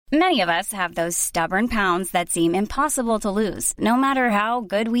Many of us have those stubborn pounds that seem impossible to lose, no matter how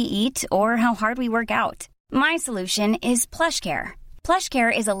good we eat or how hard we work out. My solution is PlushCare.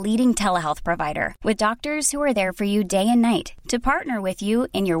 PlushCare is a leading telehealth provider with doctors who are there for you day and night to partner with you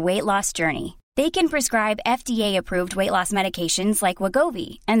in your weight loss journey. They can prescribe FDA-approved weight loss medications like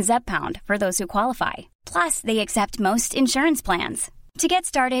Wegovy and Zepbound for those who qualify. Plus, they accept most insurance plans. To get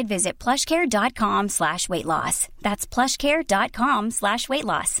started, visit plushcare.com/weightloss. That's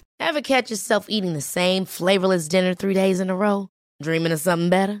plushcare.com/weightloss. Ever catch yourself eating the same flavorless dinner 3 days in a row? Dreaming of something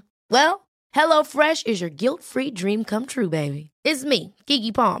better? Well, HelloFresh is your guilt-free dream come true, baby. It's me,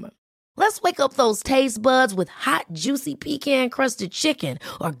 Keke Palmer. Let's wake up those taste buds with hot, juicy pecan-crusted chicken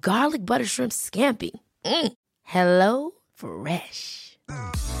or garlic butter shrimp scampi. Hello Fresh.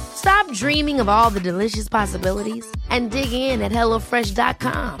 Stop dreaming of all the delicious possibilities and dig in at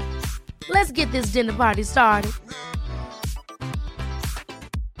HelloFresh.com. Let's get this dinner party started.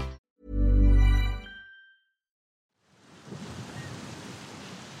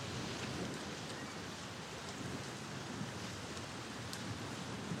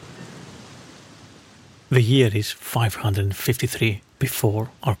 The year is 553 before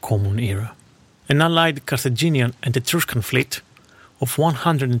our Common Era. An allied Carthaginian and Etruscan fleet of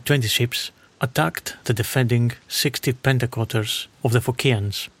 120 ships attacked the defending 60 pentacoters of the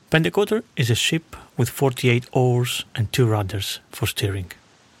Phocaeans. Pentacoter is a ship with 48 oars and 2 rudders for steering.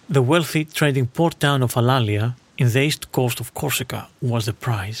 The wealthy trading port town of Alalia in the east coast of Corsica was the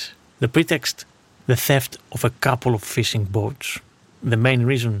prize. The pretext? The theft of a couple of fishing boats. The main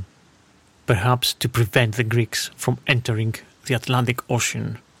reason? Perhaps to prevent the Greeks from entering the Atlantic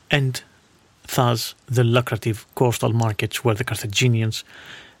Ocean and thus the lucrative coastal markets where the Carthaginians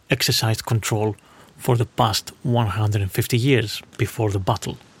exercised control for the past 150 years before the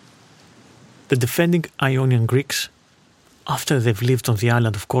battle. The defending Ionian Greeks, after they've lived on the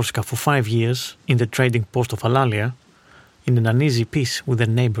island of Corsica for 5 years in the trading post of Alalia, in an uneasy peace with their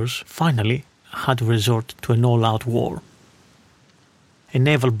neighbours, finally had to resort to an all-out war. A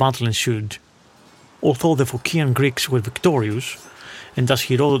naval battle ensued. Although the Phocaean Greeks were victorious, and as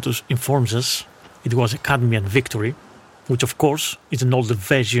Herodotus informs us, it was a Cadmean victory, which of course is an older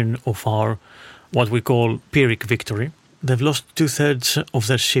version of our what we call Pyrrhic victory, they've lost 2/3 of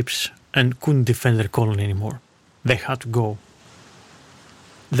their ships and couldn't defend their colony anymore. They had to go.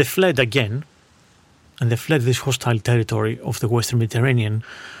 They fled again, and they fled this hostile territory of the Western Mediterranean,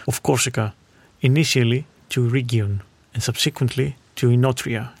 of Corsica, initially to Rhegion and subsequently to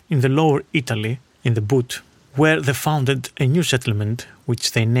Inotria, in the lower Italy, in the Boot, where they founded a new settlement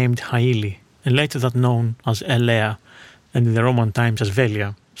which they named Haili, and later that known as Elea, and in the Roman times as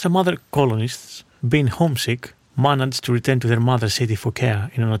Velia. Some other colonists, being homesick, managed to return to their mother city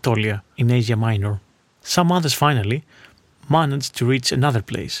Phocaea in Anatolia, in Asia Minor. Some others finally managed to reach another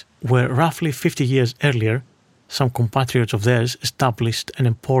place, where roughly 50 years earlier, some compatriots of theirs established an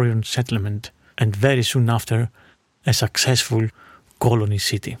Emporian settlement, and very soon after, a successful colony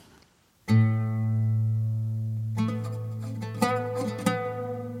city.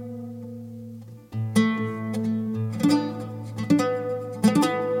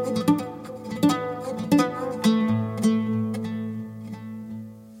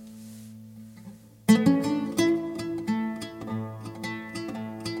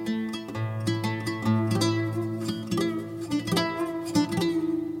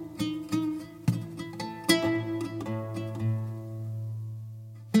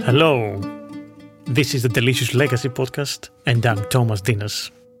 Hello, this is the Delicious Legacy podcast, and I'm Thomas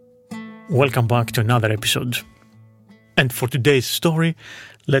Dinas. Welcome back to another episode. And for today's story,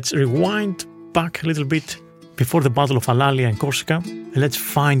 let's rewind back a little bit before the Battle of Alalia and Corsica, and let's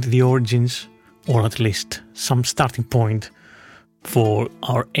find the origins, or at least some starting point, for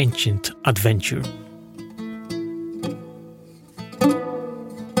our ancient adventure.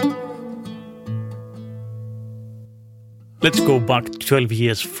 Let's go back 12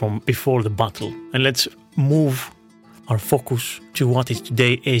 years from before the battle, and let's move our focus to what is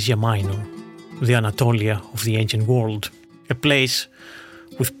today Asia Minor, the Anatolia of the ancient world, a place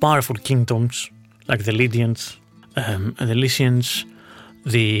with powerful kingdoms like the Lydians and the Lycians,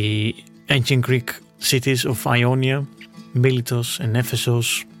 the ancient Greek cities of Ionia, Miletus and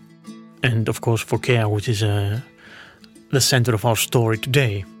Ephesus, and of course Phocaea, which is the center of our story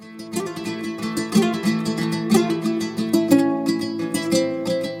today.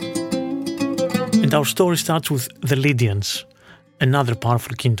 And our story starts with the Lydians, another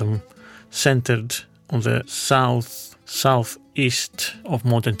powerful kingdom centered on the southeast of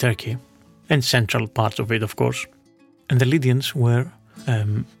modern Turkey, and central parts of it, of course. And the Lydians were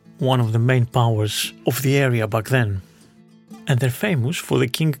one of the main powers of the area back then. And they're famous for the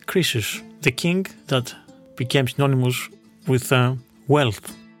king Croesus, the king that became synonymous with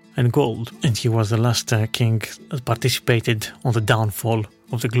wealth and gold. And he was the last king that participated on the downfall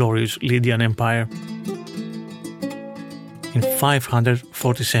of the glorious Lydian Empire. In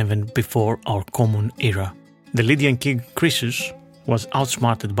 547 before our Common Era, the Lydian king Croesus was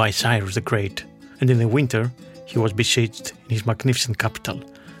outsmarted by Cyrus the Great, and in the winter he was besieged in his magnificent capital,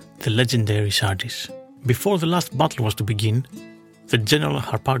 the legendary Sardis. Before the last battle was to begin, the general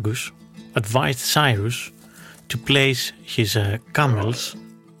Harpagus advised Cyrus to place his camels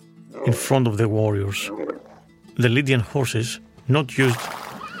in front of the warriors. The Lydian horses, not used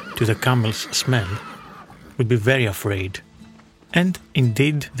to the camels' smell, would be very afraid. And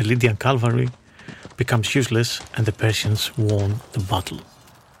indeed, the Lydian cavalry becomes useless and the Persians won the battle.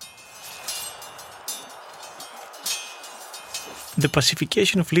 The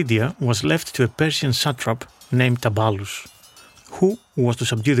pacification of Lydia was left to a Persian satrap named Tabalus, who was to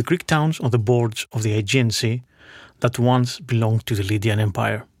subdue the Greek towns on the borders of the Aegean Sea that once belonged to the Lydian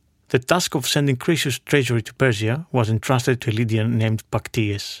Empire. The task of sending Croesus' treasury to Persia was entrusted to a Lydian named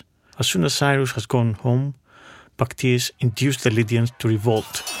Pactyes. As soon as Cyrus has gone home, Pactyes induced the Lydians to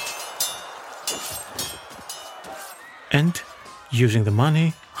revolt. And, using the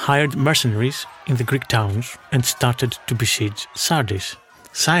money, hired mercenaries in the Greek towns and started to besiege Sardis.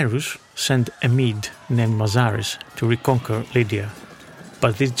 Cyrus sent a Mede named Mazares to reconquer Lydia,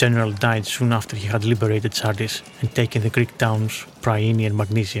 but this general died soon after he had liberated Sardis and taken the Greek towns Priene and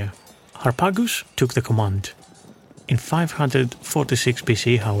Magnesia. Harpagus took the command. In 546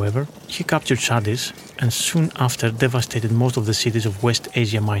 BC, however, he captured Sardis and soon after devastated most of the cities of West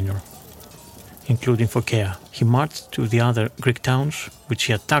Asia Minor, including Phocaea. He marched to the other Greek towns, which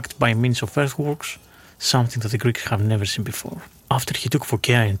he attacked by means of earthworks, something that the Greeks have never seen before. After he took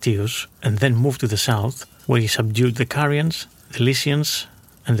Phocaea and Chios, and then moved to the south, where he subdued the Carians, the Lycians,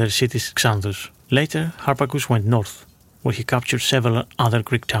 and their cities Xanthus. Later, Harpagus went north, where he captured several other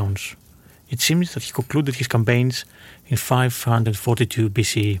Greek towns. It seems that he concluded his campaigns in 542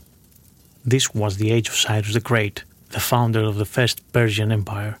 BCE. This was the age of Cyrus the Great, the founder of the first Persian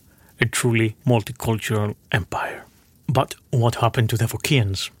Empire, a truly multicultural empire. But what happened to the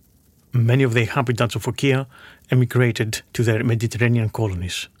Phocaeans? Many of the inhabitants of Phocaea emigrated to their Mediterranean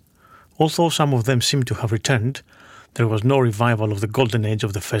colonies. Although some of them seem to have returned, there was no revival of the golden age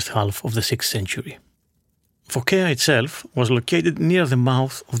of the first half of the 6th century. Phocaea itself was located near the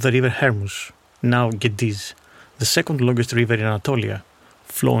mouth of the river Hermus, now Gediz, the second longest river in Anatolia,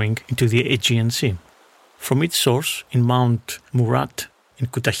 flowing into the Aegean Sea. From its source in Mount Murat in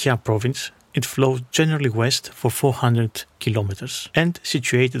Kütahya province, it flows generally west for 400 kilometers and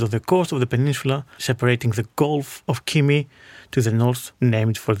situated on the coast of the peninsula separating the Gulf of Kymi to the north,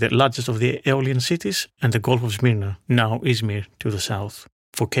 named for the largest of the Aeolian cities, and the Gulf of Smyrna, now Izmir, to the south.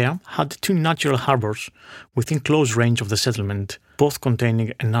 Phocaea had two natural harbours within close range of the settlement, both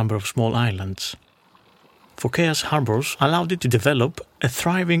containing a number of small islands. Phocaea's harbours allowed it to develop a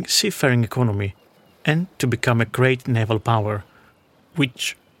thriving seafaring economy and to become a great naval power,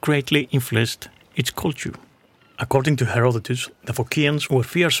 which greatly influenced its culture. According to Herodotus, the Phocaeans were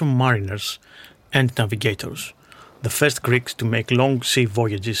fearsome mariners and navigators, the first Greeks to make long sea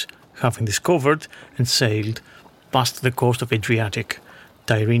voyages, having discovered and sailed past the coast of Adriatic,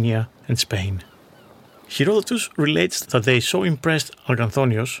 Tyrrhenia and Spain. Herodotus relates that they so impressed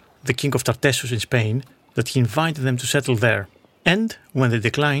Arganthonios, the king of Tartessus in Spain, that he invited them to settle there, and, when they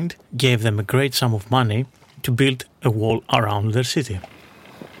declined, gave them a great sum of money to build a wall around their city.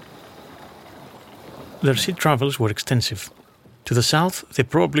 Their sea travels were extensive. To the south, they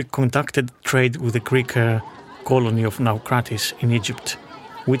probably conducted trade with the Greek colony of Naucratis in Egypt,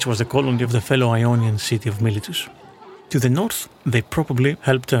 which was the colony of the fellow Ionian city of Miletus. To the north, they probably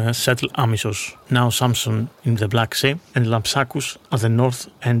helped settle Amisos, now Samson in the Black Sea, and Lampsacus at the north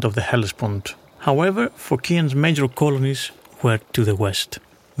end of the Hellespont. However, Phocaeans' major colonies were to the west.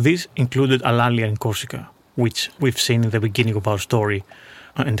 These included Alalia and Corsica, which we've seen in the beginning of our story,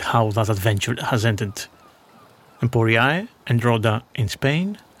 and how that adventure has ended. Emporiae and Rhoda in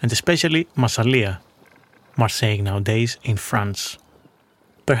Spain, and especially Massalia, Marseille nowadays, in France.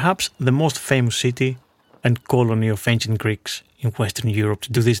 Perhaps the most famous city and colony of ancient Greeks in Western Europe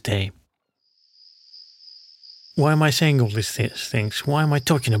to this day. Why am I saying all these things? Why am I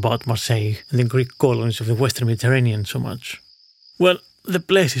talking about Marseille and the Greek colonies of the Western Mediterranean so much? Well, the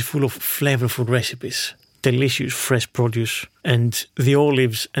place is full of flavorful recipes, delicious fresh produce, and the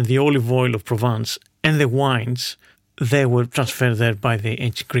olives and the olive oil of Provence and the wines, they were transferred there by the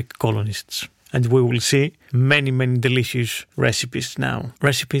ancient Greek colonists. And we will see many, many delicious recipes now.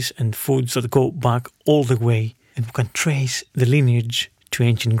 Recipes and foods that go back all the way and we can trace the lineage to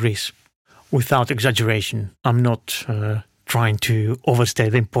ancient Greece. Without exaggeration, I'm not trying to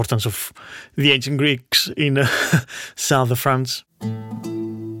overstate the importance of the ancient Greeks in south of France.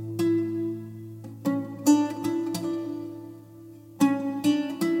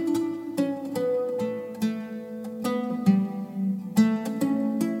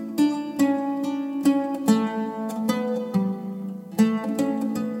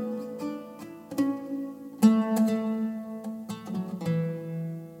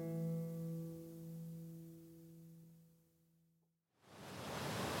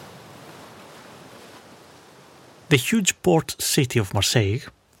 The huge port city of Marseille,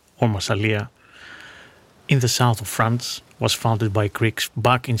 or Massalia, in the south of France, was founded by Greeks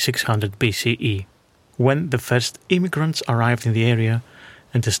back in 600 BCE, when the first immigrants arrived in the area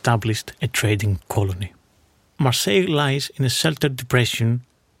and established a trading colony. Marseille lies in a sheltered depression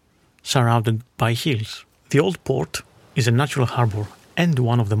surrounded by hills. The old port is a natural harbour and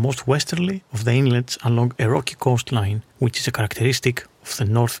one of the most westerly of the inlets along a rocky coastline, which is a characteristic of the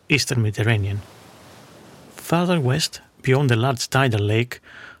northeastern Mediterranean. Further west, beyond the large tidal lake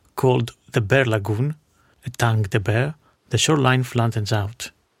called the Bear Lagoon, a Tank de Bear, the shoreline flattens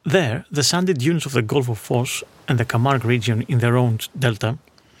out. There, the sandy dunes of the Gulf of Fos and the Camargue region in the Rhone delta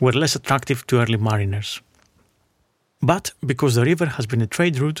were less attractive to early mariners. But because the river has been a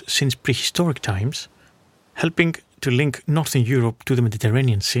trade route since prehistoric times, helping to link northern Europe to the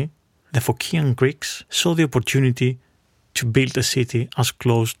Mediterranean Sea, the Phocian Greeks saw the opportunity to build a city as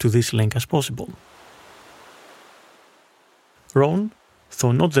close to this link as possible. Rhone,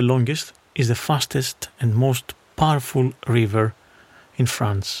 though not the longest, is the fastest and most powerful river in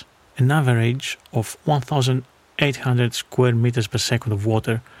France. An average of 1,800 square meters per second of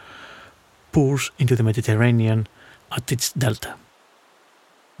water pours into the Mediterranean at its delta.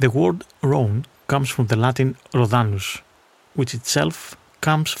 The word Rhone comes from the Latin Rhodanus, which itself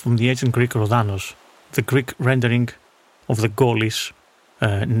comes from the ancient Greek Rhodanos, the Greek rendering of the Gaulish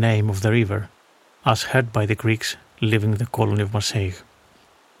name of the river, as heard by the Greeks living in the colony of Marseille.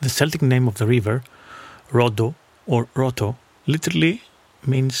 The Celtic name of the river, Rhodo or Roto, literally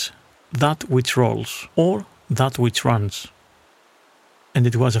means that which rolls or that which runs, and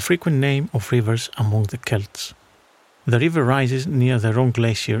it was a frequent name of rivers among the Celts. The river rises near the Rhone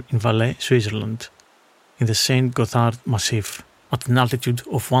Glacier in Valais, Switzerland, in the Saint Gothard Massif, at an altitude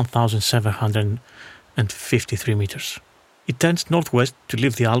of 1,753 meters. It turns northwest to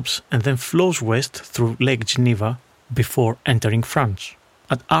leave the Alps and then flows west through Lake Geneva before entering France.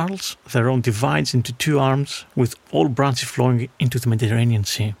 At Arles, the Rhone divides into two arms with all branches flowing into the Mediterranean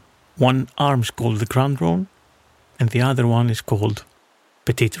Sea. One arm is called the Grand Rhone and the other one is called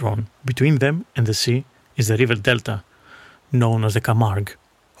Petit Rhone. Between them and the sea is the river delta, known as the Camargue,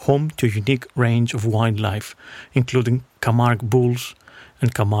 home to a unique range of wildlife, including Camargue bulls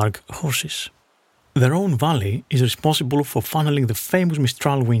and Camargue horses. The Rhone Valley is responsible for funneling the famous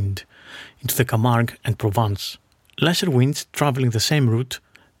Mistral wind into the Camargue and Provence. Lesser winds travelling the same route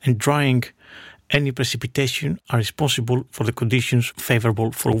and drying any precipitation are responsible for the conditions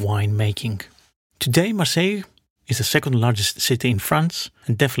favourable for wine making. Today, Marseille is the second largest city in France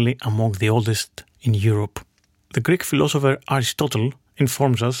and definitely among the oldest in Europe. The Greek philosopher Aristotle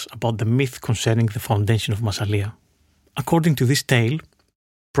informs us about the myth concerning the foundation of Massalia. According to this tale,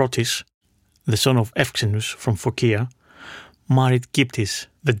 Protis, the son of Evxenus from Phocia, married Gyptis,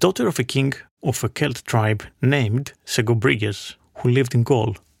 the daughter of a king of a Celt tribe named Segobriges, who lived in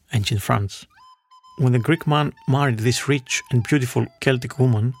Gaul, ancient France. When the Greek man married this rich and beautiful Celtic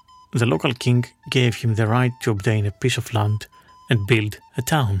woman, the local king gave him the right to obtain a piece of land and build a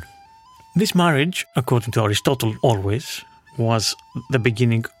town. This marriage, according to Aristotle always, was the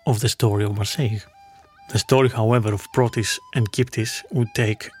beginning of the story of Marseille. The story, however, of Protis and Gyptis would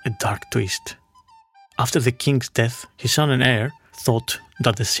take a dark twist. After the king's death, his son and heir thought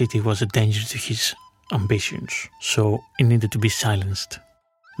that the city was a danger to his ambitions, so it needed to be silenced.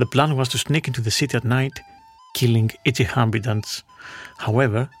 The plan was to sneak into the city at night, killing its inhabitants.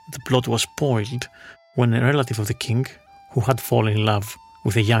 However, the plot was spoiled when a relative of the king, who had fallen in love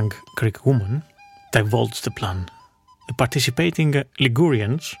with a young Greek woman, divulged the plan. The participating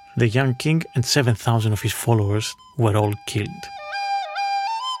Ligurians, the young king and 7,000 of his followers were all killed.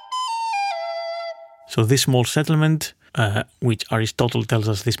 So this small settlement, which Aristotle tells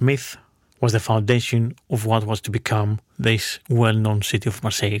us this myth, was the foundation of what was to become this well-known city of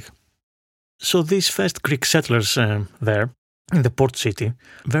Marseille. So these first Greek settlers there, in the port city,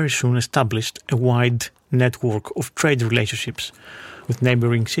 very soon established a wide network of trade relationships with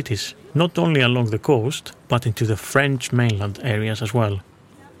neighboring cities, not only along the coast, but into the French mainland areas as well.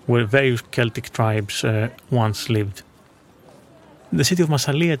 where various Celtic tribes once lived. The city of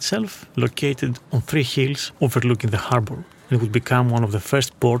Massalia itself, located on 3 hills overlooking the harbour, and would become one of the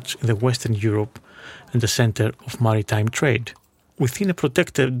first ports in the Western Europe and the centre of maritime trade. Within a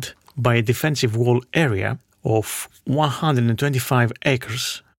protected by a defensive wall area of 125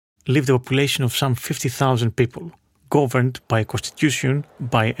 acres lived a population of some 50,000 people, governed by a constitution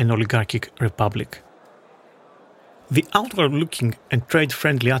by an oligarchic republic. The outward-looking and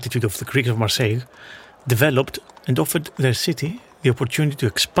trade-friendly attitude of the Greeks of Marseille developed and offered their city the opportunity to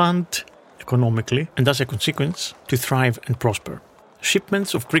expand economically and, as a consequence, to thrive and prosper.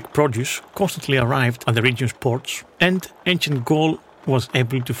 Shipments of Greek produce constantly arrived at the region's ports, and ancient Gaul was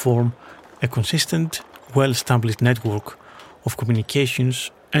able to form a consistent, well-established network of communications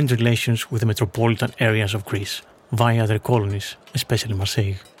and relations with the metropolitan areas of Greece via their colonies, especially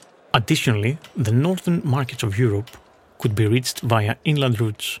Marseille. Additionally, the northern markets of Europe could be reached via inland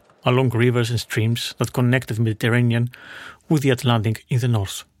routes along rivers and streams that connected the Mediterranean with the Atlantic in the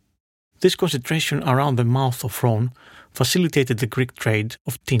north. This concentration around the mouth of Rhone facilitated the Greek trade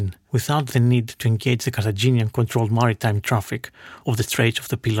of tin without the need to engage the Carthaginian-controlled maritime traffic of the Straits of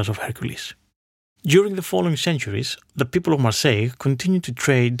the Pillars of Hercules. During the following centuries, the people of Marseille continued to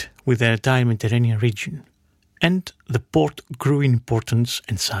trade with the entire Mediterranean region, and the port grew in importance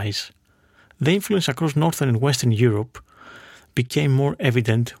and size. The influence across northern and western Europe became more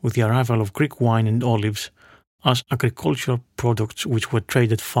evident with the arrival of Greek wine and olives as agricultural products which were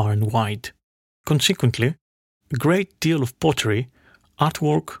traded far and wide. Consequently, a great deal of pottery,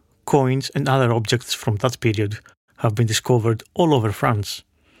 artwork, coins and other objects from that period have been discovered all over France,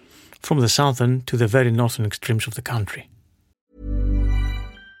 from the southern to the very northern extremes of the country.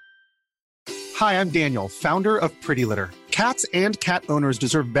 Hi, I'm Daniel, founder of Pretty Litter. Cats and cat owners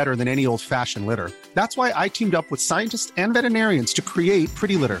deserve better than any old-fashioned litter. That's why I teamed up with scientists and veterinarians to create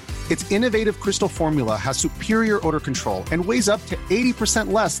Pretty Litter. Its innovative crystal formula has superior odor control and weighs up to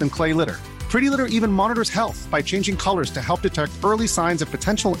 80% less than clay litter. Pretty Litter even monitors health by changing colors to help detect early signs of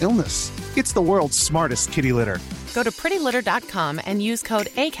potential illness. It's the world's smartest kitty litter. Go to prettylitter.com and use code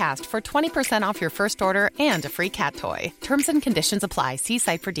ACAST for 20% off your first order and a free cat toy. Terms and conditions apply. See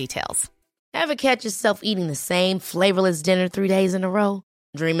site for details. Ever catch yourself eating the same flavorless dinner 3 days in a row?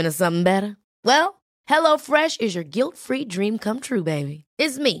 Dreaming of something better? Well, HelloFresh is your guilt-free dream come true, baby.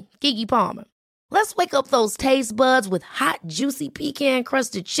 It's me, Keke Palmer. Let's wake up those taste buds with hot, juicy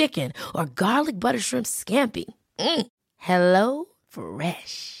pecan-crusted chicken or garlic butter shrimp scampi. Hello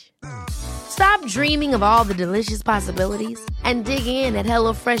Fresh. Stop dreaming of all the delicious possibilities and dig in at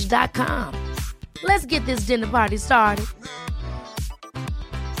HelloFresh.com. Let's get this dinner party started.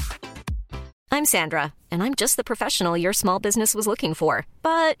 I'm Sandra, and I'm just the professional your small business was looking for.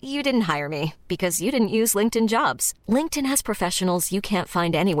 But you didn't hire me because you didn't use LinkedIn Jobs. LinkedIn has professionals you can't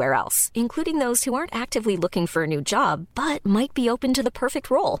find anywhere else, including those who aren't actively looking for a new job, but might be open to the perfect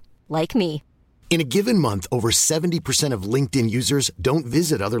role, like me. In a given month, over 70% of LinkedIn users don't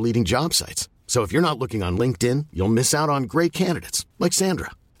visit other leading job sites. So if you're not looking on LinkedIn, you'll miss out on great candidates like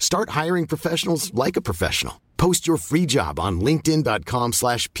Sandra. Start hiring professionals like a professional. Post your free job on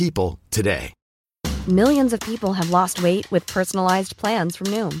linkedin.com/people today. Millions of people have lost weight with personalized plans from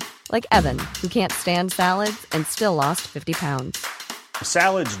Noom. Like Evan, who can't stand salads and still lost 50 pounds.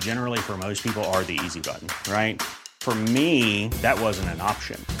 Salads generally for most people are the easy button, right? For me, that wasn't an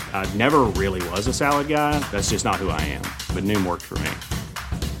option. I never really was a salad guy. That's just not who I am. But Noom worked for me.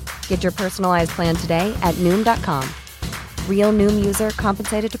 Get your personalized plan today at Noom.com. Real Noom user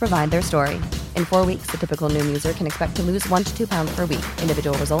compensated to provide their story. In 4 weeks, the typical Noom user can expect to lose 1 to 2 pounds per week.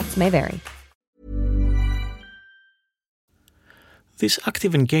 Individual results may vary. This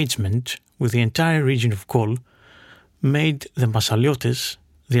active engagement with the entire region of Gaul made the Massaliotes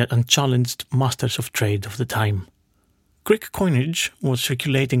the unchallenged masters of trade of the time. Greek coinage was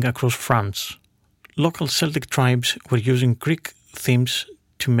circulating across France. Local Celtic tribes were using Greek themes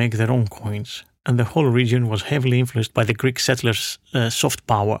to make their own coins, and the whole region was heavily influenced by the Greek settlers' soft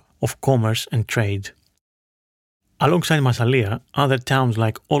power of commerce and trade. Alongside Massalia, other towns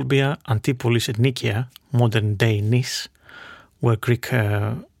like Olbia, Antipolis and Nicaea, modern-day Nice, were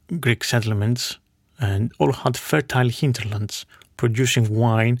Greek settlements, and all had fertile hinterlands, producing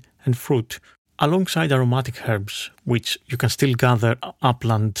wine and fruit, alongside aromatic herbs, which you can still gather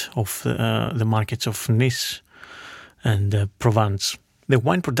upland of the markets of Nice and Provence. The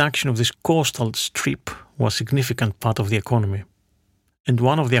wine production of this coastal strip was a significant part of the economy, and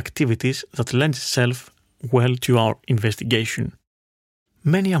one of the activities that lends itself well to our investigation.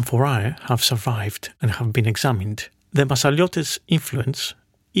 Many amphorae have survived and have been examined. The Massaliotes' influence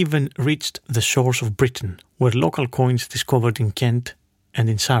even reached the shores of Britain, where local coins discovered in Kent and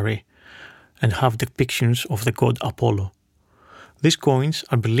in sari, and have depictions of the god Apollo. These coins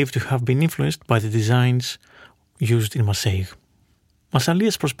are believed to have been influenced by the designs used in Marseille.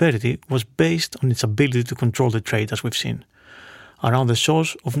 Massalia's prosperity was based on its ability to control the trade, as we've seen, around the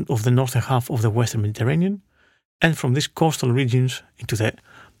shores of the northern half of the Western Mediterranean, and from these coastal regions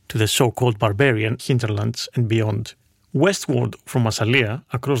to the so-called barbarian hinterlands and beyond. Westward from Massalia,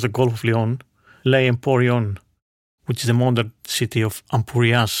 across the Gulf of Leon, lay Emporion, which is the modern city of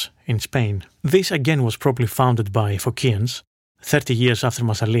Ampurias in Spain. This again was probably founded by Phocians 30 years after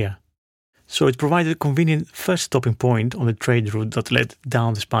Massalia, so it provided a convenient first stopping point on the trade route that led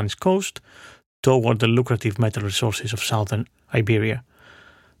down the Spanish coast toward the lucrative metal resources of southern Iberia.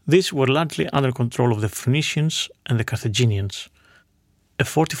 These were largely under control of the Phoenicians and the Carthaginians. A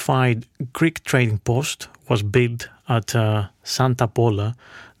fortified Greek trading post was built at Santa Pola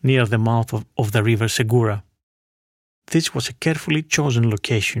near the mouth of the river Segura. This was a carefully chosen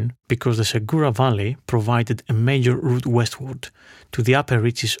location because the Segura Valley provided a major route westward to the upper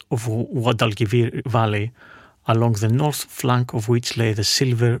reaches of Guadalquivir Valley, along the north flank of which lay the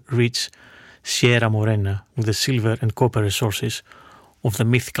silver-rich Sierra Morena with the silver and copper resources of the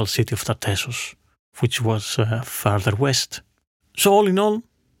mythical city of Tartessos, which was further west. So all in all,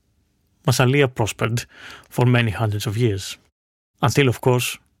 Massalia prospered for many hundreds of years, until of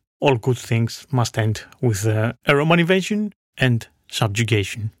course all good things must end with a Roman invasion and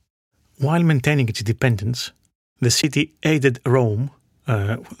subjugation. While maintaining its independence, the city aided Rome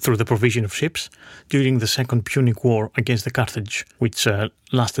through the provision of ships during the Second Punic War against the Carthage, which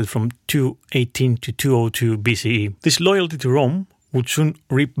lasted from 218 to 202 BCE. This loyalty to Rome would soon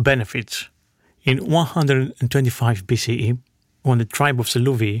reap benefits. In 125 BCE, when the tribe of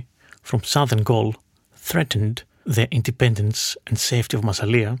Seleuvi from southern Gaul threatened the independence and safety of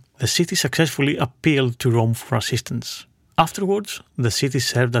Massalia, the city successfully appealed to Rome for assistance. Afterwards, the city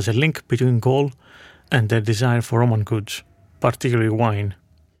served as a link between Gaul and their desire for Roman goods, particularly wine,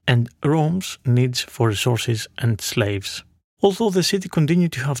 and Rome's needs for resources and slaves. Although the city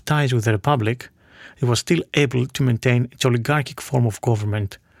continued to have ties with the Republic, it was still able to maintain its oligarchic form of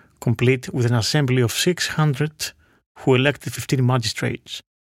government, complete with an assembly of 600 who elected 15 magistrates,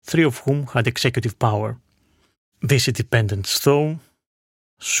 3 of whom had executive power. This independence, though,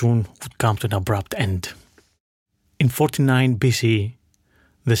 soon would come to an abrupt end. In 49 BCE,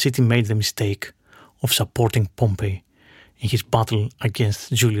 the city made the mistake of supporting Pompey in his battle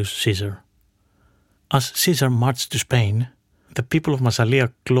against Julius Caesar. As Caesar marched to Spain, the people of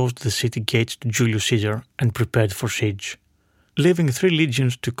Massalia closed the city gates to Julius Caesar and prepared for siege. Leaving 3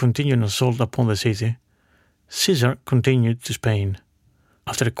 legions to continue an assault upon the city, Caesar continued to Spain.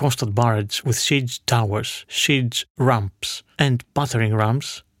 After a constant barrage with siege towers, siege ramps, and battering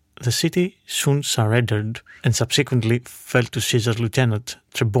rams, the city soon surrendered and subsequently fell to Caesar's lieutenant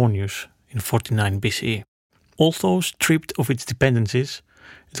Trebonius in 49 BCE. Although stripped of its dependencies,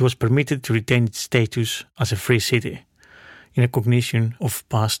 it was permitted to retain its status as a free city, in recognition of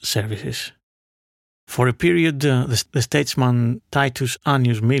past services. For a period, the statesman Titus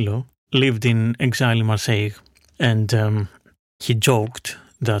Annius Milo lived in exile in Marseille, and he joked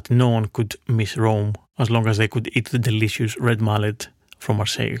that no one could miss Rome as long as they could eat the delicious red mullet from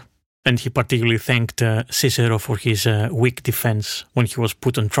Marseille. And he particularly thanked Cicero for his weak defense when he was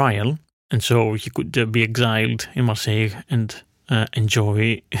put on trial, and so he could be exiled in Marseille and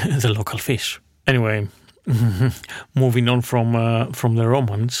enjoy the local fish. Anyway, moving on from the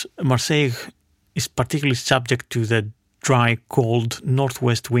Romans, Marseille is particularly subject to the dry, cold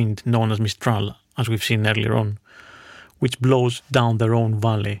northwest wind known as Mistral, as we've seen earlier on, which blows down the Rhone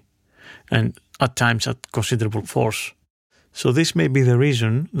valley, and at times at considerable force. So this may be the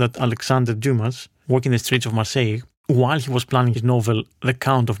reason that Alexander Dumas, walking the streets of Marseille, while he was planning his novel The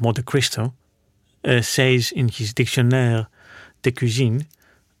Count of Monte Cristo, says in his Dictionnaire de Cuisine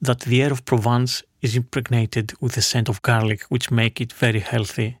that the air of Provence is impregnated with the scent of garlic, which make it very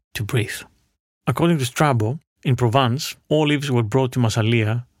healthy to breathe. According to Strabo, in Provence, olives were brought to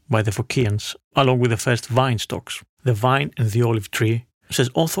Massalia by the Phocians, along with the first vine stocks. The vine and the olive tree, says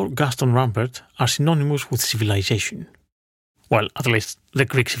author Gaston Rambert, are synonymous with civilization. Well, at least the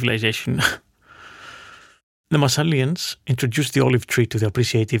Greek civilization. The Massalians introduced the olive tree to the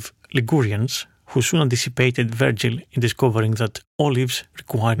appreciative Ligurians, who soon anticipated Virgil in discovering that olives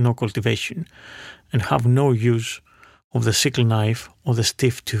require no cultivation and have no use of the sickle knife or the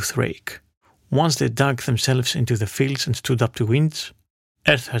stiff-toothed rake. Once they dug themselves into the fields and stood up to winds,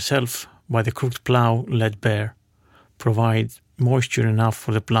 earth herself, by the crooked plough laid bare, provide moisture enough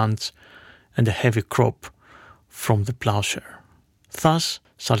for the plants and a heavy crop from the ploughshare. Thus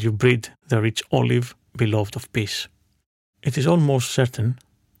shall you breed the rich olive, beloved of peace. It is almost certain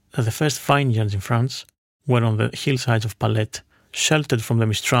that the first vineyards in France were on the hillsides of Palette, sheltered from the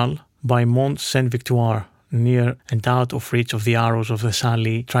Mistral by Mont Saint-Victoire, near and out of reach of the arrows of the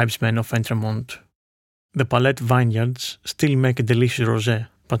Sali tribesmen of Entremont. The Palette vineyards still make a delicious rosé,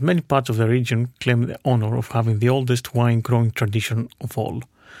 but many parts of the region claim the honor of having the oldest wine-growing tradition of all,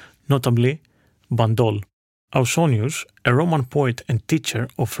 notably Bandol. Ausonius, a Roman poet and teacher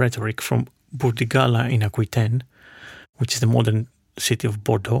of rhetoric from Burdigala in Aquitaine, which is the modern city of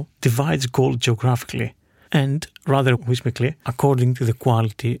Bordeaux, divides gold geographically and, rather whimsically, according to the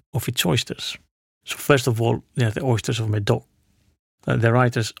quality of its oysters. So first of all, they are the oysters of Medoc, the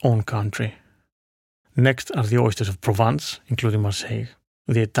writer's own country. Next are the oysters of Provence, including Marseille,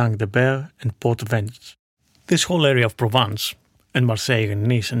 the Étang de Berre and Port-Venice. This whole area of Provence, and Marseille and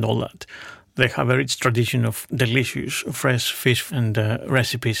Nice and all that, they have a rich tradition of delicious fresh fish and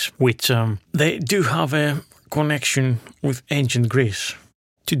recipes, which they do have a connection with ancient Greece.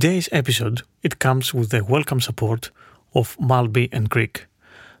 Today's episode, it comes with the welcome support of Malby & Greek,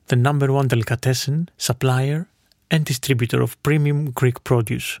 the #1 delicatessen supplier and distributor of premium Greek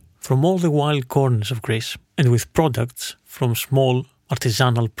produce from all the wild corners of Greece, and with products from small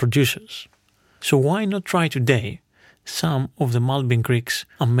artisanal producers. So why not try today some of the Malby & Greek's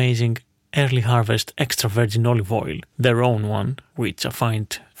amazing early harvest extra virgin olive oil, their own one, which I find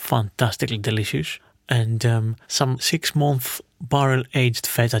fantastically delicious, and some 6-month barrel-aged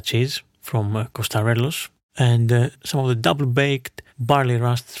feta cheese from Costarelos, and some of the double-baked barley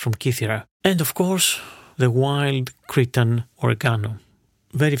rusts from Kythera, and of course the wild Cretan oregano.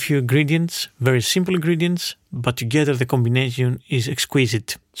 Very few ingredients, very simple ingredients, but together the combination is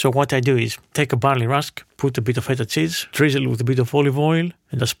exquisite. So what I do is take a barley rusk, put a bit of feta cheese, drizzle with a bit of olive oil,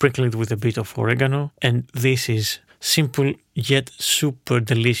 and I sprinkle it with a bit of oregano. And this is simple yet super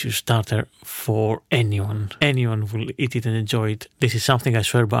delicious starter for anyone. Anyone will eat it and enjoy it. This is something I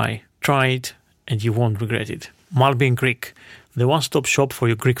swear by. Try it and you won't regret it. Malby & Greek, the one-stop shop for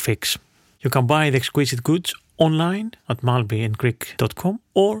your Greek fix. You can buy the exquisite goods online at malbyandgreek.com,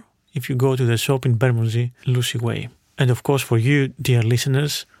 or if you go to the shop in Bermondsey, Lucy Way. And of course, for you, dear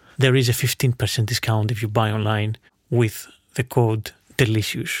listeners, there is a 15% discount if you buy online with the code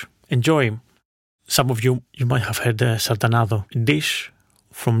DELICIOUS. Enjoy! Some of you might have heard sardanado, a dish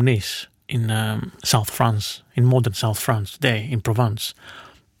from Nice in South France, in modern South France today, in Provence.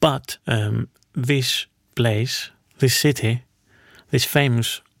 But this place, this city, this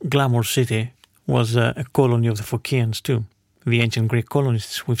famous glamour city, was a colony of the Phocians too, the ancient Greek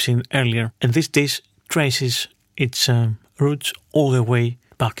colonists we've seen earlier. And this dish traces its roots all the way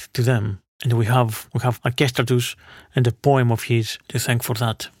back to them. And we have Archestratus and a poem of his to thank for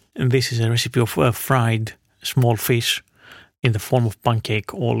that. And this is a recipe of fried small fish in the form of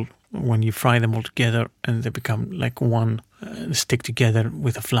pancake, all when you fry them all together and they become like one, stick together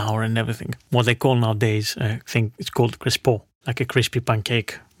with the flour and everything. What they call nowadays, I think it's called crespo, like a crispy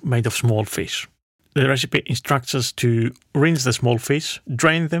pancake made of small fish. The recipe instructs us to rinse the small fish,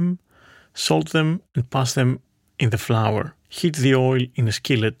 drain them, salt them, and pass them in the flour. Heat the oil in a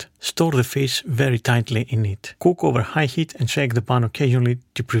skillet. Store the fish very tightly in it. Cook over high heat and shake the pan occasionally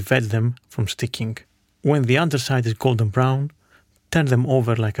to prevent them from sticking. When the underside is golden brown, turn them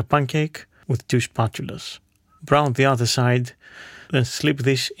over like a pancake with 2 spatulas. Brown the other side, then slip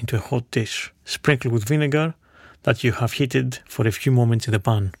this into a hot dish. Sprinkle with vinegar that you have heated for a few moments in the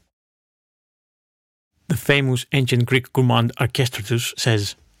pan. The famous ancient Greek gourmand Archestratus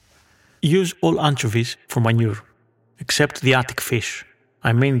says, "Use all anchovies for manure, except the Attic fish.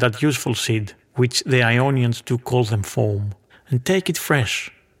 I mean that useful seed, which the Ionians do call them foam. And take it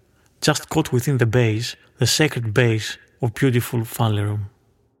fresh, just caught within the base, the sacred base of beautiful Phalerum.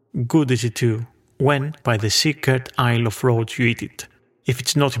 Good is it too, when by the sea-girt Isle of Rhodes you eat it, if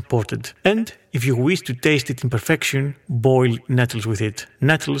it's not imported. And if you wish to taste it in perfection, boil nettles with it,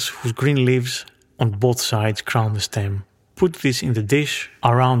 nettles whose green leaves on both sides crown the stem. Put this in the dish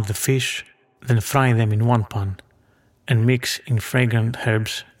around the fish, then fry them in one pan, and mix in fragrant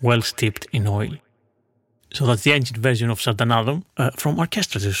herbs well steeped in oil." So that's the ancient version of sardanado from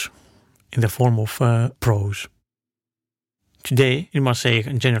Archestratus in the form of prose. Today in Marseille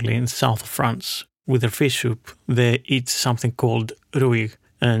and generally in the south of France, with their fish soup, they eat something called rouille,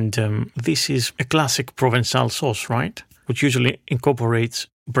 and this is a classic Provençal sauce, right? Which usually incorporates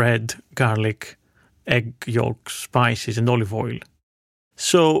bread, garlic, egg yolks, spices, and olive oil.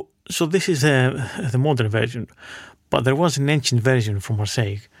 So this is the modern version, but there was an ancient version from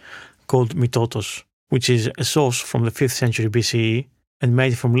Marseille called mitotos, which is a sauce from the 5th century BCE and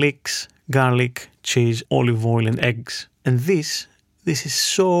made from leeks, garlic, cheese, olive oil, and eggs. And this is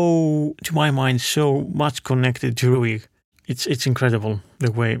so, to my mind, so much connected to rouille. It's incredible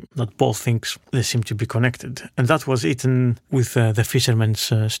the way that both things, they seem to be connected. And that was eaten with the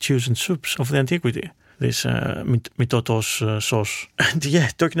fishermen's stews and soups of the antiquity, this mitotos sauce. And yeah,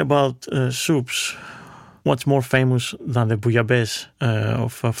 talking about soups, what's more famous than the bouillabaisse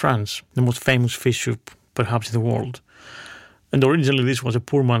of France, the most famous fish soup perhaps in the world. And originally this was a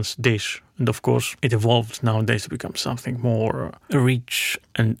poor man's dish, and of course it evolved nowadays to become something more rich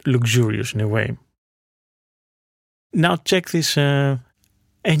and luxurious in a way. Now check this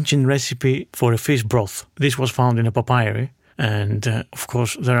ancient recipe for a fish broth. This was found in a papyri, and of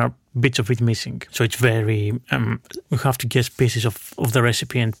course there are bits of it missing. So it's very, we have to guess pieces of the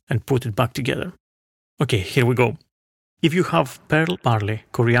recipe and put it back together. Okay, here we go. If you have pearl barley,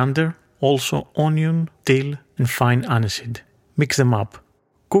 coriander, also onion, dill and fine aniseed, mix them up.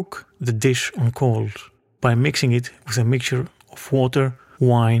 Cook the dish on coals by mixing it with a mixture of water,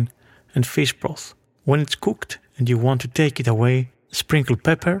 wine and fish broth. When it's cooked and you want to take it away, sprinkle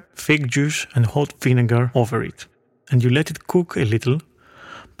pepper, fig juice and hot vinegar over it. And you let it cook a little,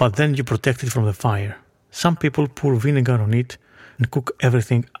 but then you protect it from the fire. Some people pour vinegar on it and cook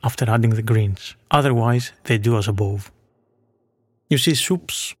everything after adding the greens. Otherwise, they do as above. You see,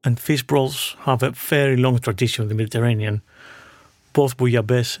 soups and fish broths have a very long tradition in the Mediterranean. Both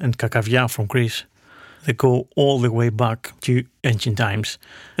bouillabaisse and kakavia from Greece, they go all the way back to ancient times.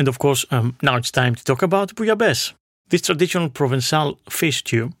 And of course, now it's time to talk about bouillabaisse. This traditional Provençal fish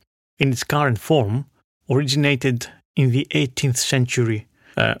stew, in its current form, originated in the 18th century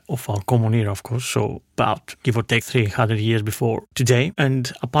of our common era, of course, so about, give or take, 300 years before today,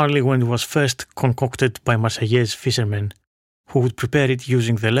 and apparently when it was first concocted by Marseillaise fishermen, who would prepare it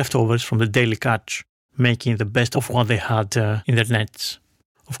using the leftovers from the daily catch, making the best of what they had in their nets.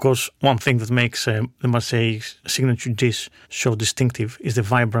 Of course, one thing that makes the Marseille signature dish so distinctive is the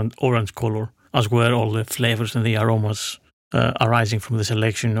vibrant orange color, as well all the flavors and the aromas arising from the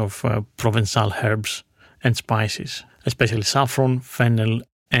selection of Provençal herbs and spices, especially saffron, fennel,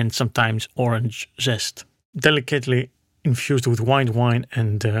 and sometimes orange zest. Delicately infused with white wine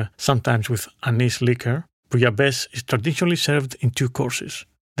and sometimes with anise liquor, bouillabaisse is traditionally served in two courses.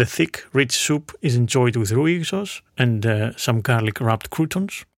 The thick, rich soup is enjoyed with rouille sauce and some garlic-wrapped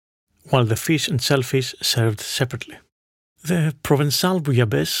croutons, while the fish and shellfish served separately. The Provençal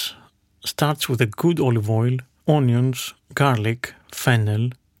bouillabaisse starts with a good olive oil, onions, garlic, fennel,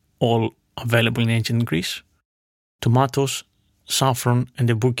 all available in ancient Greece, tomatoes, saffron, and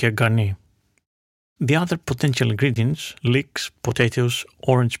a bouquet garni. The other potential ingredients, leeks, potatoes,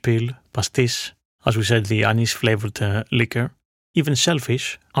 orange peel, pastis, as we said, the anise-flavored liquor, even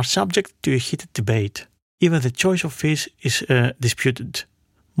shellfish, are subject to a heated debate. Even the choice of fish is disputed.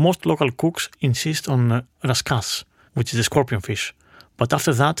 Most local cooks insist on rascasse, which is a scorpion fish, but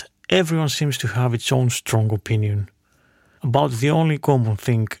after that, everyone seems to have its own strong opinion. About the only common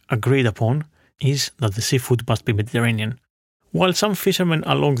thing agreed upon is that the seafood must be Mediterranean. While some fishermen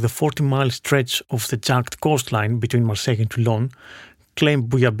along the 40-mile stretch of the jagged coastline between Marseille and Toulon claim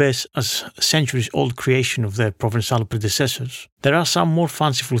bouillabaisse as a centuries-old creation of their Provençal predecessors, there are some more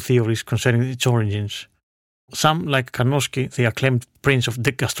fanciful theories concerning its origins. Some, like Karnowski, the acclaimed prince of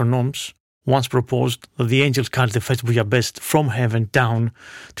the gastronomes, once proposed that the angels carried the first bouillabaisse from heaven down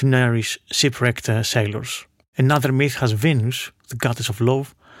to nourish shipwrecked sailors. Another myth has Venus, the goddess of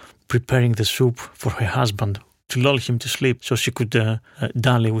love, preparing the soup for her husband to lull him to sleep so she could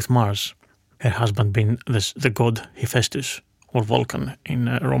dally with Mars, her husband being the god Hephaestus, or Vulcan in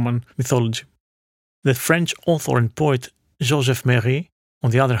Roman mythology. The French author and poet Joseph Méry,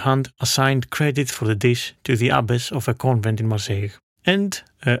 on the other hand, assigned credit for the dish to the abbess of a convent in Marseille. And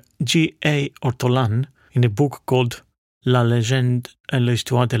G.A. Ortolan, in a book called La légende et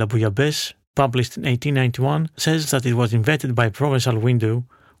l'histoire de la bouillabaisse, published in 1891, says that it was invented by a Provençal widow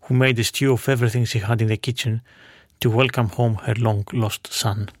who made a stew of everything she had in the kitchen to welcome home her long-lost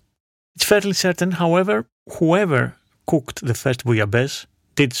son. It's fairly certain, however, whoever cooked the first bouillabaisse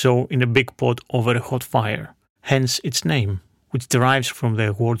did so in a big pot over a hot fire, hence its name, which derives from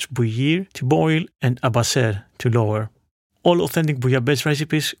the words bouillir, to boil, and abasser, to lower. All authentic bouillabaisse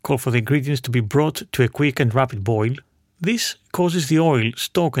recipes call for the ingredients to be brought to a quick and rapid boil. This causes the oil,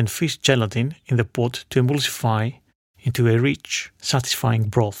 stock, and fish gelatin in the pot to emulsify into a rich, satisfying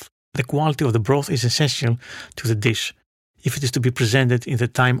broth. The quality of the broth is essential to the dish if it is to be presented in the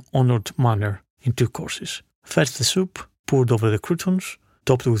time-honored manner in two courses. First the soup, poured over the croutons,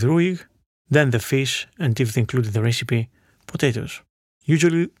 topped with rouille, then the fish, and if included in the recipe, potatoes.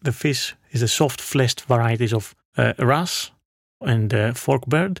 Usually the fish is the soft-fleshed varieties of wrasse and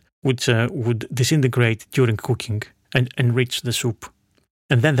forkbird, which would disintegrate during cooking and enrich the soup.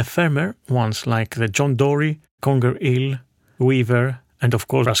 And then the firmer ones like the John Dory, conger eel, weaver, and of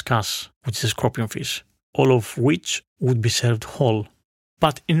course rascasse, which is a scorpion fish, all of which would be served whole.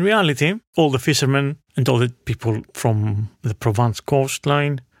 But in reality, all the fishermen and all the people from the Provence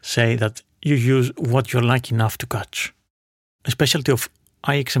coastline say that you use what you're lucky enough to catch. A specialty of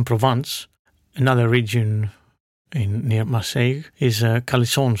Aix-en-Provence, another region near Marseille, is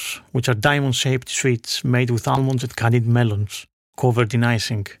calissons, which are diamond-shaped sweets made with almonds and candied melons, covered in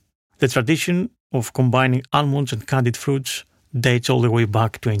icing. The tradition of combining almonds and candied fruits dates all the way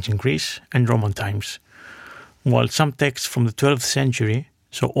back to ancient Greece and Roman times, while some texts from the 12th century,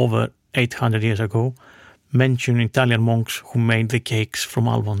 so over 800 years ago, mention Italian monks who made the cakes from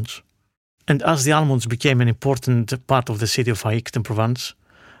almonds. And as the almonds became an important part of the city of Aix-en-Provence,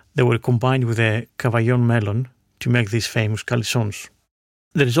 they were combined with a cavaillon melon to make these famous calissons.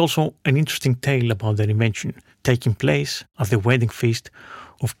 There is also an interesting tale about their invention, taking place at the wedding feast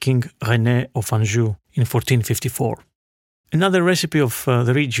of King René of Anjou in 1454. Another recipe of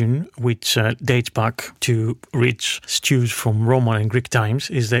the region, which dates back to rich stews from Roman and Greek times,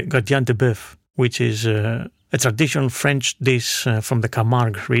 is the gardien de bœuf, which is a traditional French dish from the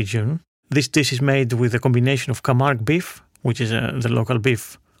Camargue region. This dish is made with a combination of Camargue beef, which is the local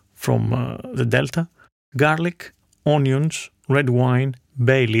beef from the Delta, garlic, onions, red wine,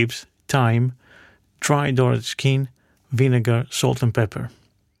 bay leaves, thyme, dried orange skin, vinegar, salt and pepper.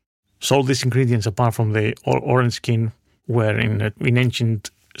 So all these ingredients, apart from the orange skin, were in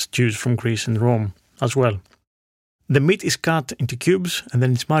ancient stews from Greece and Rome as well. The meat is cut into cubes and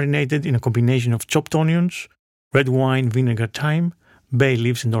then it's marinated in a combination of chopped onions, red wine, vinegar, thyme, bay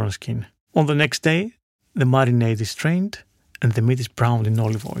leaves and orange skin. On the next day, the marinade is strained and the meat is browned in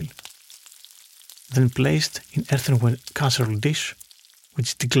olive oil. Then placed in earthenware casserole dish, which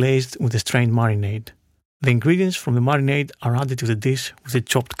is deglazed with the strained marinade. The ingredients from the marinade are added to the dish with the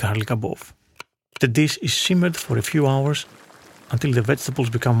chopped garlic above. The dish is simmered for a few hours until the vegetables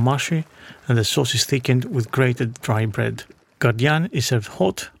become mushy and the sauce is thickened with grated dry bread. Gardien is served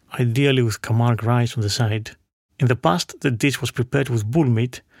hot, ideally with Camargue rice on the side. In the past, the dish was prepared with bull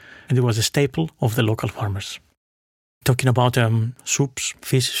meat and it was a staple of the local farmers. Talking about soups,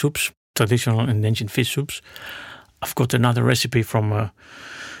 fish soups, traditional and ancient fish soups, I've got another recipe from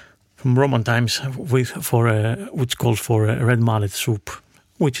Roman times which calls for a red mallet soup,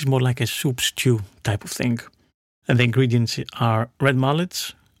 which is more like a soup stew type of thing. And the ingredients are red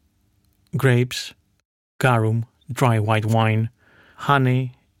mallets, grapes, garum, dry white wine,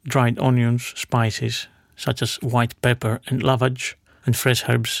 honey, dried onions, spices such as white pepper and lavage, and fresh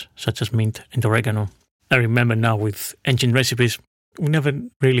herbs such as mint and oregano. I remember now with ancient recipes, we never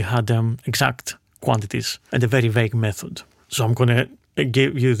really had exact quantities and a very vague method. So I'm going to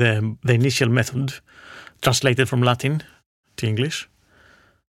give you the initial method, translated from Latin to English.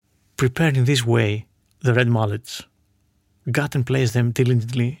 Prepare in this way the red mallets. Gut and place them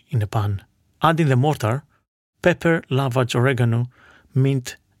diligently in a pan. Add in the mortar pepper, lavage, oregano,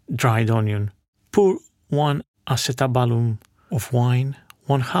 mint, dried onion. Pour 1 acetabellum of wine,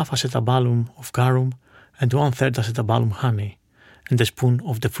 1/2 acetabellum of garum, and 1/3 acetabellum honey, and a spoon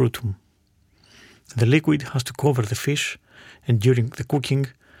of the frutum. The liquid has to cover the fish, and during the cooking,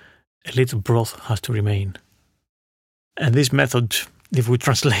 a little broth has to remain. And this method, if we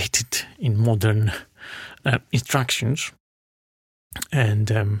translate it in modern instructions,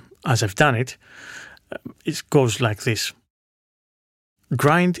 and as I've done it, it goes like this.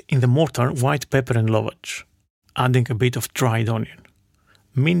 Grind in the mortar white pepper and lavage, adding a bit of dried onion.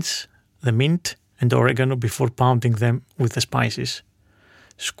 Mince the mint and oregano before pounding them with the spices.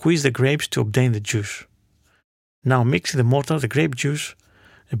 Squeeze the grapes to obtain the juice. Now mix in the mortar the grape juice,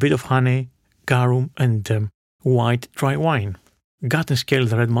 a bit of honey, garum and white dry wine. Gut and scale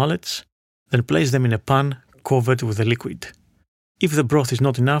the red mallets, then place them in a pan covered with the liquid. If the broth is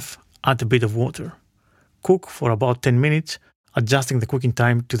not enough, add a bit of water. Cook for about 10 minutes, adjusting the cooking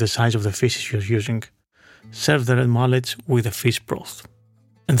time to the size of the fish you're using. Serve the red mallets with the fish broth.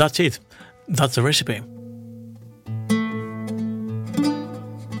 And that's it. That's the recipe.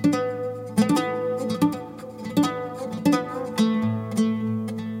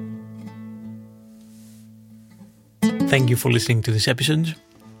 Thank you for listening to this episode,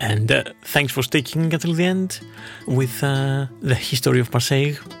 and thanks for sticking until the end with the history of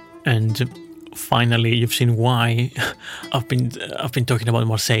Marseille. And finally, you've seen why I've been talking about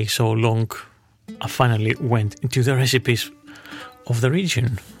Marseille so long. I finally went into the recipes of the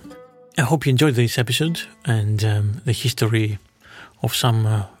region. I hope you enjoyed this episode and the history of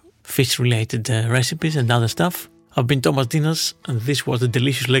some fish-related recipes and other stuff. I've been Thomas Dinas, and this was the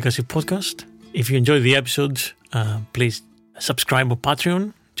Delicious Legacy podcast. If you enjoyed the episode, please subscribe on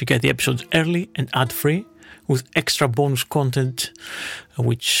Patreon to get the episodes early and ad-free. with extra bonus content,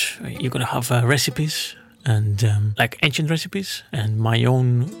 which you're going to have recipes and like ancient recipes and my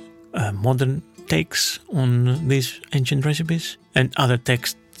own modern takes on these ancient recipes and other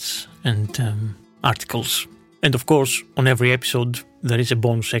texts and articles. And of course, on every episode, there is a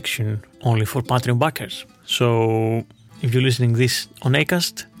bonus section only for Patreon backers. So if you're listening this on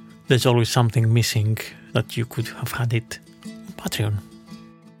Acast, there's always something missing that you could have had it on Patreon.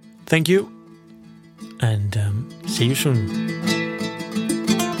 Thank you, and see you soon.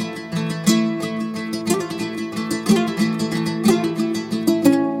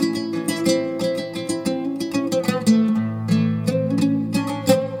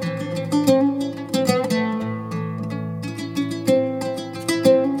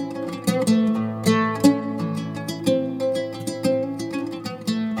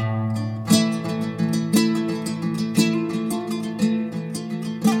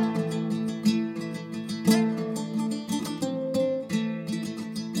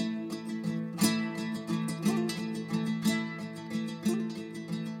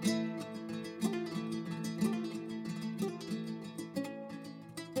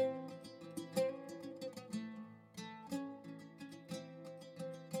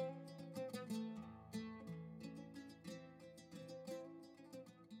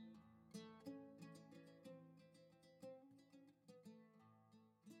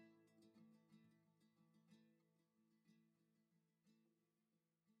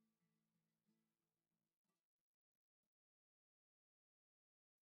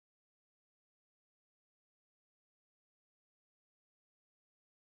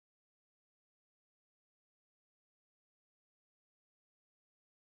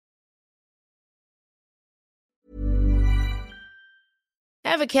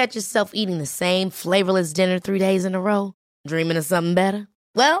 Ever catch yourself eating the same flavorless dinner 3 days in a row? Dreaming of something better?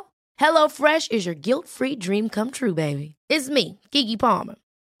 Well, HelloFresh is your guilt-free dream come true, baby. It's me, Keke Palmer.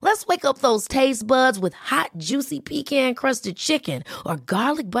 Let's wake up those taste buds with hot, juicy pecan-crusted chicken or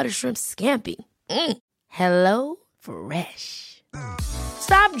garlic butter shrimp scampi. Hello Fresh.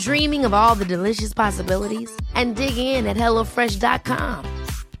 Stop dreaming of all the delicious possibilities and dig in at HelloFresh.com.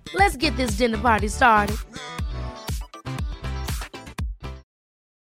 Let's get this dinner party started.